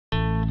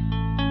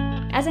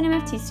As an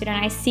MFT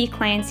student, I see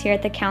clients here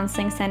at the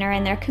Counseling Center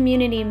and their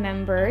community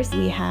members.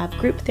 We have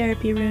group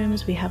therapy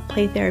rooms, we have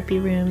play therapy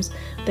rooms.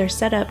 They're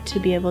set up to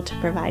be able to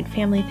provide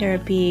family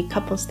therapy,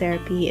 couples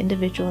therapy,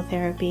 individual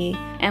therapy.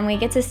 And we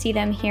get to see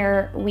them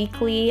here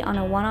weekly on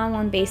a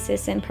one-on-one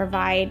basis and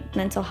provide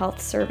mental health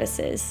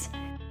services.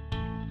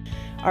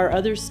 Our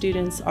other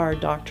students are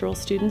doctoral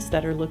students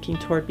that are looking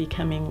toward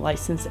becoming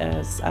licensed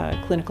as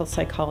clinical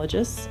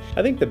psychologists.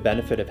 I think the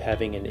benefit of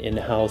having an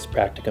in-house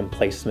practicum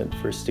placement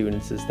for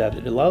students is that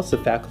it allows the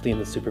faculty and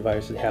the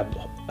supervisors to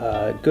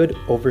have good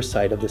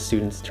oversight of the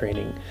students'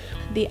 training.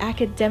 The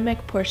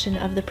academic portion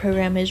of the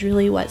program is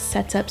really what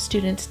sets up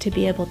students to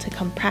be able to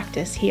come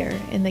practice here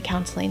in the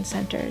counseling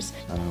centers.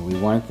 We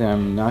want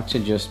them not to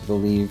just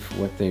believe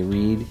what they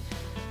read,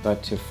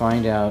 but to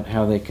find out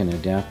how they can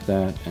adapt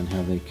that and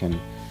how they can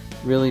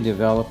really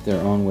develop their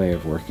own way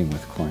of working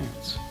with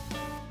clients.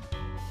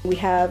 We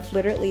have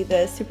literally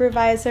the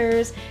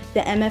supervisors, the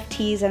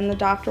MFTs, and the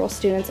doctoral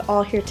students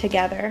all here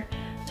together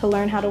to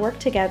learn how to work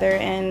together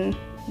and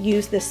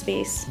use this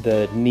space.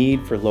 The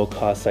need for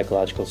low-cost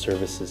psychological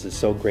services is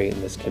so great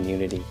in this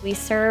community. We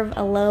serve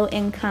a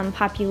low-income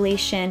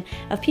population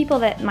of people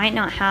that might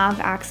not have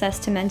access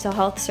to mental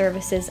health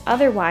services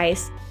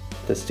otherwise.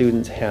 The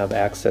students have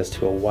access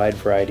to a wide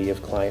variety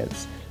of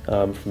clients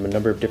from a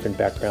number of different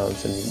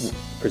backgrounds and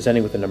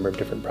presenting with a number of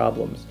different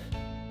problems.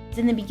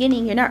 In the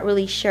beginning, you're not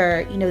really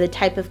sure, the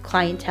type of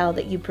clientele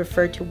that you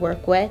prefer to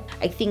work with.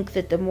 I think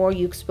that the more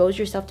you expose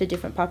yourself to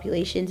different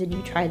populations and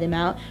you try them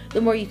out,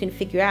 the more you can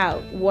figure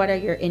out what are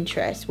your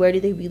interests, where do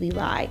they really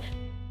lie.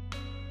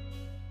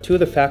 Two of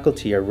the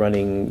faculty are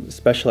running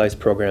specialized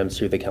programs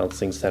through the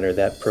Counseling Center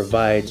that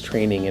provides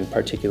training in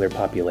particular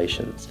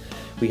populations.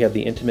 We have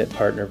the Intimate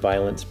Partner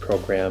Violence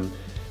program.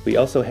 We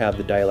also have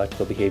the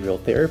Dialectical Behavioral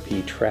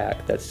Therapy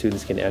track that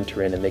students can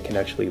enter in, and they can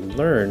actually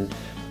learn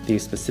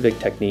these specific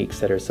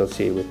techniques that are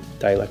associated with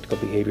dialectical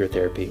behavior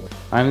therapy.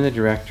 I'm the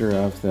director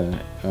of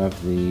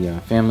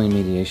the Family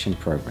Mediation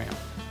program,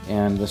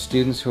 and the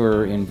students who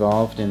are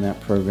involved in that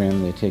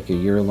program, they take a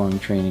year-long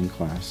training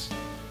class,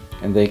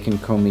 and they can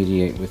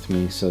co-mediate with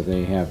me so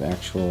they have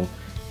actual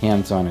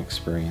hands-on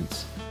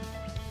experience.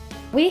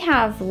 We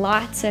have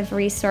lots of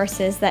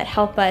resources that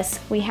help us.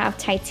 We have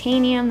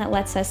Titanium that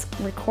lets us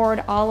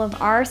record all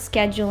of our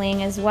scheduling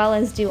as well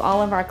as do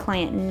all of our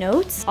client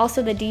notes.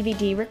 Also the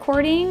DVD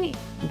recording.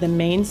 The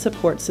main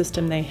support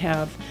system they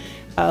have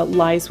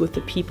lies with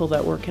the people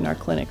that work in our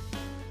clinic.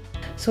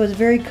 So it's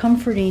very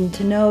comforting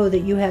to know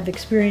that you have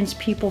experienced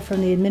people from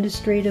the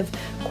administrative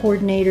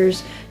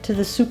coordinators to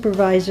the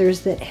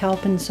supervisors that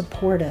help and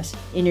support us.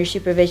 In your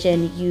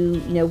supervision, you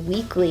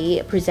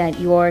weekly present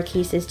your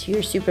cases to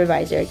your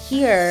supervisor.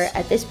 Here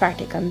at this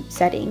practicum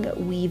setting,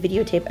 we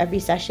videotape every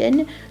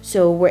session,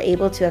 so we're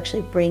able to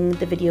actually bring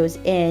the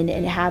videos in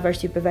and have our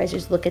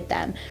supervisors look at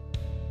them.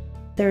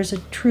 There's a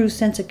true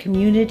sense of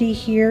community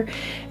here,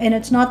 and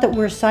it's not that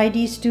we're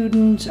Psy.D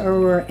students or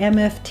we're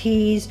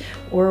MFTs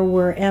or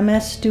we're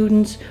MS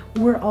students.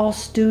 We're all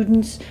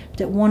students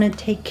that want to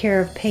take care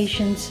of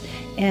patients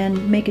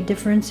and make a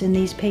difference in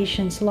these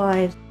patients'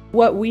 lives.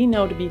 What we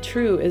know to be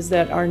true is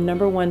that our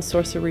 #1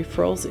 source of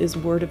referrals is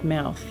word of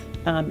mouth.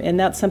 And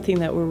that's something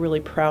that we're really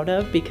proud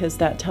of because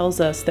that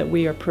tells us that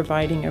we are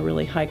providing a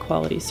really high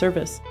quality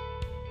service.